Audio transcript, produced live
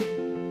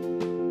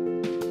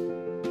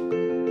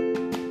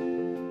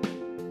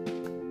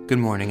Good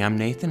morning, I'm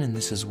Nathan, and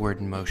this is Word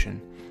in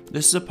Motion.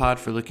 This is a pod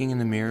for looking in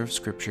the mirror of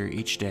Scripture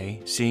each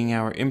day, seeing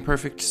our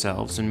imperfect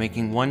selves, and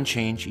making one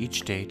change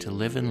each day to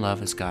live and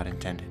love as God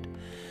intended.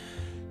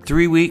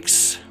 3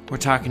 weeks, we're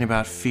talking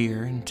about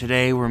fear, and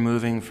today we're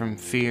moving from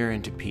fear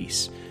into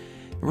peace.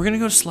 We're going to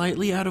go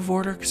slightly out of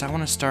order because I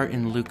want to start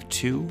in Luke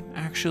 2,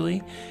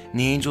 actually, and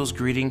the angel's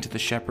greeting to the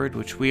shepherd,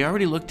 which we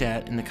already looked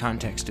at in the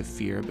context of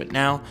fear, but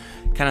now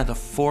kind of the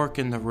fork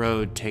in the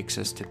road takes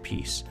us to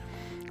peace.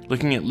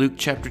 Looking at Luke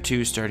chapter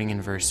 2, starting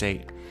in verse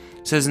 8.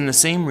 It says, "In the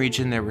same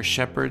region there were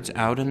shepherds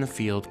out in the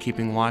field,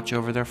 keeping watch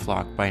over their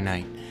flock by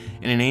night.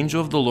 And an angel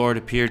of the Lord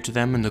appeared to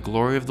them, and the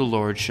glory of the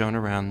Lord shone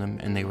around them,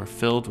 and they were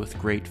filled with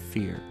great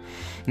fear.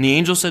 And the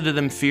angel said to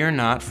them, 'Fear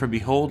not, for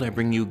behold, I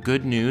bring you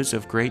good news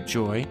of great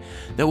joy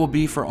that will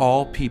be for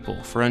all people.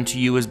 For unto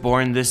you is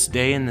born this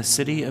day in the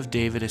city of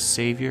David a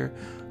Savior,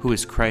 who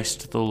is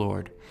Christ the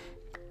Lord.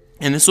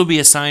 And this will be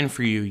a sign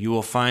for you. You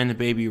will find the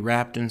baby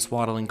wrapped in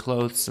swaddling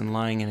clothes and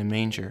lying in a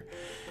manger.'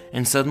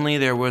 And suddenly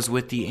there was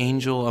with the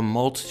angel a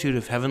multitude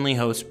of heavenly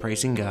hosts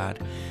praising God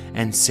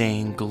and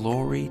saying,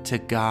 'Glory to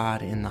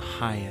God in the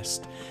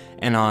highest,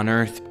 and on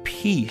earth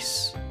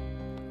peace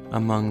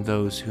among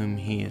those whom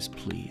he is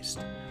pleased.'"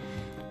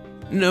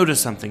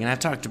 Notice something, and I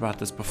talked about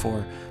this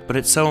before, but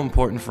it's so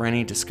important for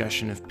any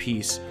discussion of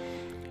peace.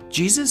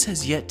 Jesus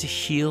has yet to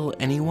heal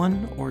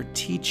anyone or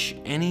teach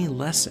any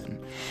lesson,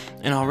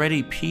 and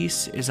already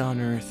peace is on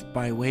earth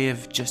by way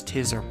of just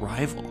his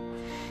arrival.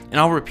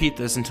 And I'll repeat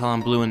this until I'm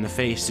blue in the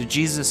face. So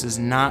Jesus is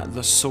not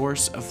the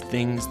source of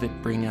things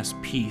that bring us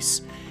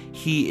peace.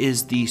 He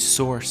is the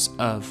source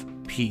of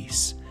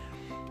peace.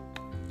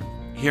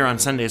 Here on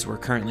Sundays, we're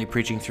currently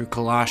preaching through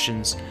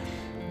Colossians,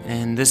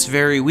 and this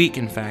very week,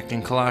 in fact,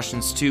 in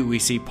Colossians 2, we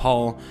see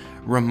Paul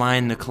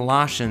remind the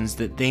Colossians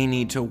that they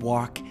need to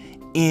walk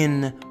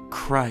in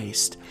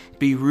Christ,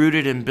 be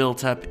rooted and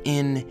built up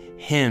in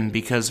him,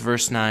 because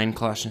verse 9,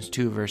 Colossians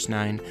 2 verse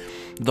 9,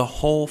 the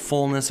whole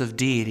fullness of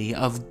deity,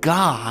 of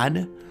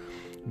God,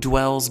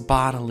 dwells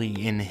bodily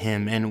in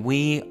him, and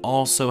we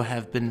also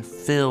have been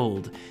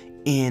filled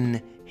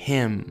in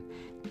him.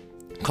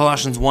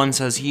 Colossians 1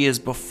 says he is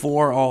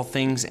before all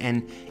things,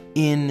 and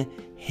in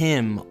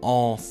him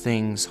all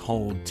things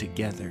hold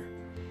together.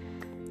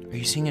 Are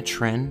you seeing a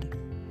trend?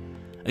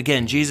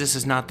 Again, Jesus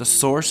is not the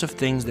source of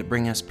things that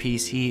bring us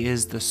peace. He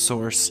is the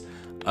source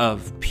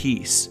of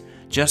peace.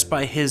 Just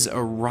by his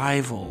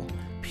arrival,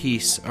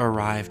 peace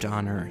arrived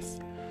on earth.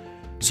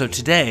 So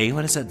today,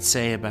 what does that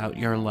say about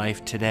your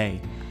life today?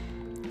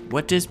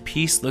 What does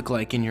peace look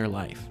like in your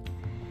life?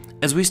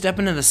 As we step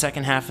into the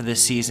second half of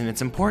this season,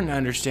 it's important to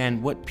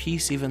understand what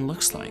peace even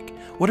looks like.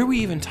 What are we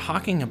even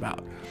talking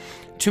about?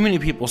 Too many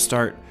people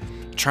start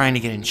trying to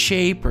get in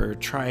shape or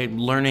try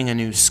learning a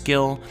new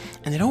skill,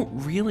 and they don't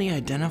really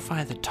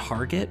identify the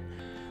target.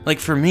 Like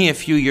for me, a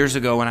few years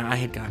ago when I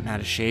had gotten out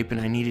of shape and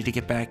I needed to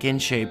get back in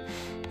shape,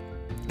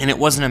 and it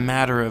wasn't a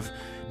matter of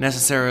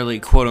necessarily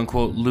quote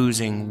unquote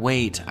losing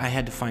weight, I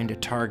had to find a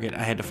target,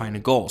 I had to find a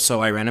goal.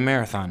 So I ran a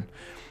marathon.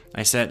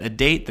 I set a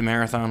date, the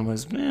marathon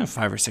was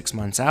 5 or 6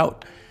 months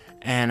out,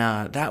 and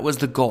that was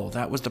the goal,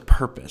 that was the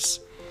purpose.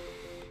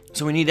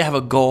 So we need to have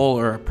a goal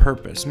or a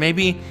purpose.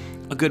 Maybe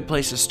a good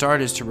place to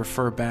start is to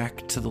refer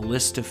back to the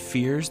list of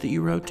fears that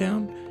you wrote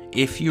down.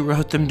 If you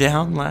wrote them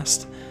down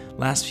last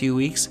few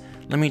weeks,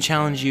 let me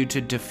challenge you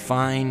to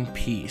define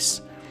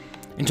peace.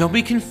 And don't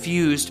be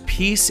confused,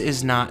 peace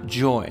is not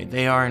joy.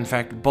 They are in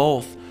fact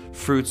both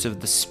fruits of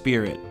the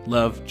Spirit: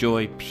 love,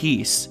 joy,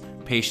 peace,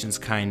 patience,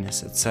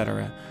 kindness,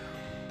 etc.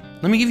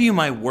 Let me give you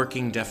my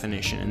working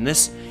definition. And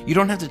this, you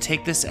don't have to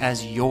take this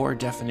as your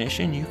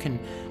definition. You can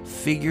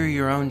figure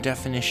your own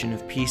definition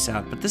of peace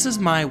out. But this is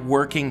my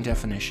working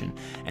definition.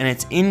 And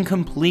it's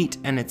incomplete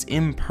and it's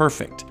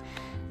imperfect.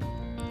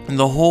 And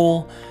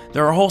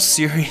there are a whole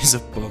series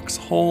of books,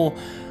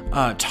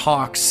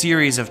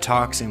 series of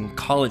talks in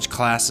college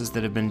classes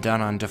that have been done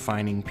on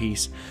defining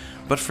peace.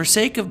 But for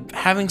sake of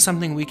having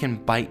something we can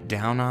bite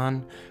down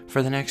on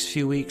for the next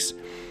few weeks,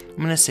 I'm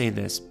going to say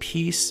this: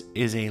 peace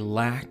is a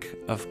lack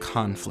of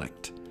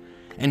conflict.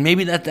 And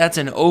maybe that's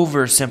an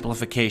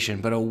oversimplification,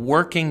 but a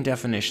working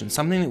definition,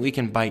 something that we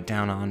can bite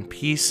down on.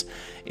 Peace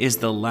is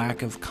the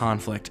lack of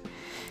conflict.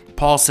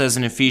 Paul says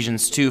in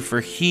Ephesians 2, "For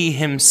he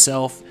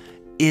himself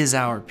is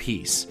our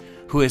peace,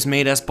 who has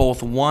made us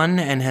both one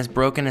and has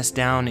broken us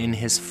down in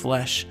his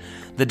flesh,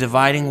 the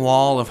dividing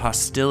wall of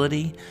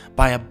hostility,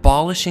 by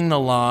abolishing the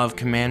law of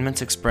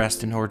commandments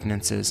expressed in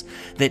ordinances,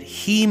 that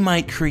he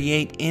might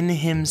create in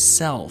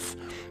himself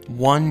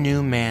one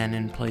new man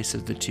in place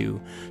of the two,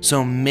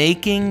 so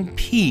making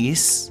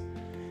peace,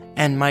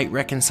 and might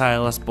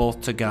reconcile us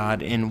both to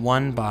God in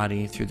one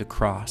body through the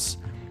cross,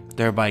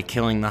 thereby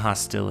killing the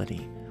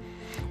hostility."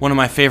 One of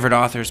my favorite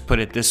authors put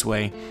it this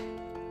way: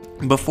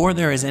 before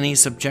there is any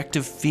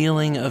subjective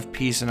feeling of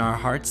peace in our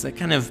hearts, that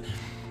kind of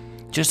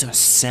just a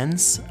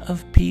sense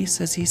of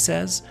peace, as he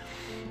says,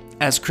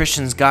 as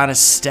Christians, God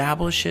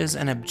establishes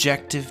an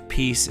objective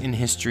peace in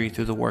history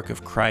through the work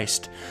of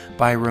Christ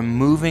by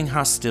removing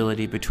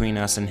hostility between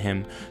us and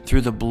him through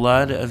the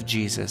blood of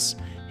Jesus,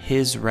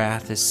 His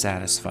wrath is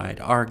satisfied.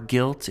 Our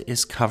guilt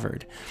is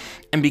covered.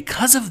 And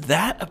because of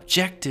that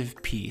objective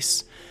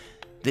peace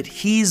that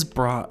He's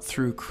brought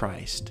through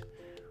Christ,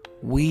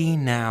 we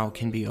now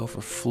can be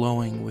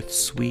overflowing with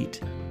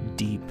sweet,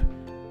 deep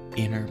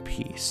inner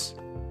peace.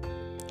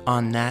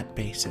 On that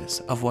basis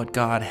of what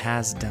God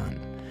has done.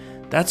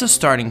 That's a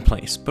starting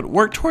place, but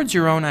work towards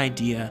your own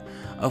idea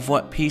of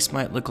what peace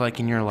might look like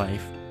in your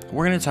life.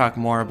 We're going to talk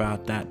more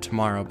about that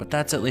tomorrow, but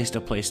that's at least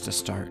a place to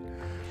start.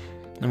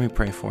 Let me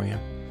pray for you.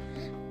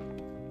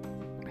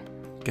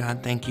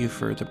 God, thank you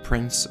for the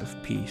Prince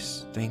of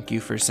Peace. Thank you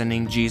for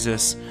sending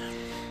Jesus,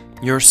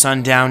 your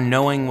Son, down,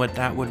 knowing what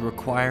that would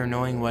require,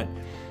 knowing what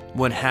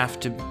would have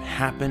to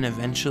happen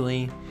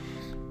eventually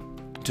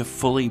to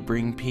fully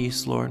bring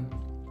peace, Lord.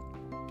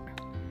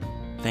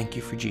 Thank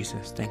you for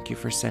Jesus. Thank you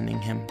for sending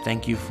Him.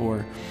 Thank you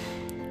for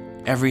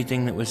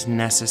everything that was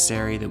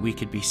necessary that we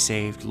could be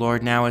saved.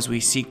 Lord, now as we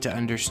seek to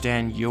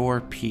understand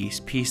your peace,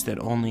 peace that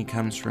only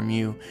comes from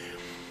you,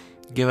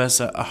 give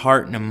us a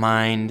heart and a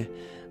mind,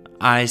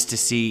 eyes to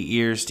see,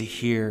 ears to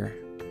hear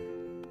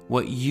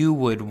what you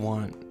would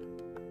want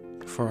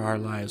for our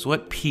lives,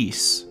 what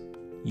peace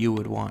you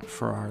would want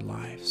for our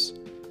lives.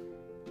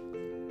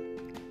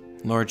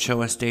 Lord,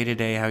 show us day to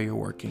day how you're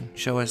working.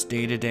 Show us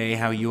day to day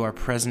how you are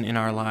present in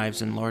our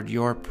lives. And Lord,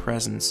 your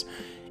presence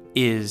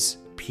is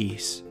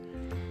peace.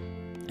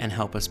 And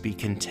help us be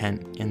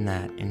content in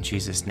that. In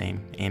Jesus'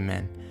 name,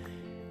 amen.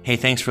 Hey,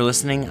 thanks for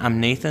listening. I'm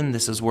Nathan.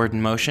 This is Word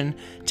in Motion.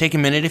 Take a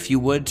minute, if you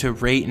would, to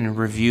rate and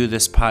review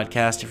this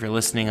podcast. If you're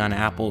listening on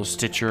Apple,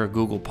 Stitcher, or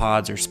Google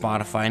Pods, or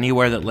Spotify,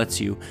 anywhere that lets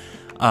you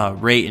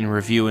rate and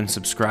review and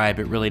subscribe,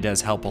 it really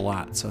does help a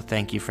lot. So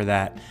thank you for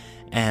that.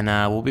 And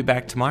we'll be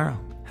back tomorrow.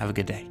 Have a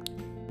good day.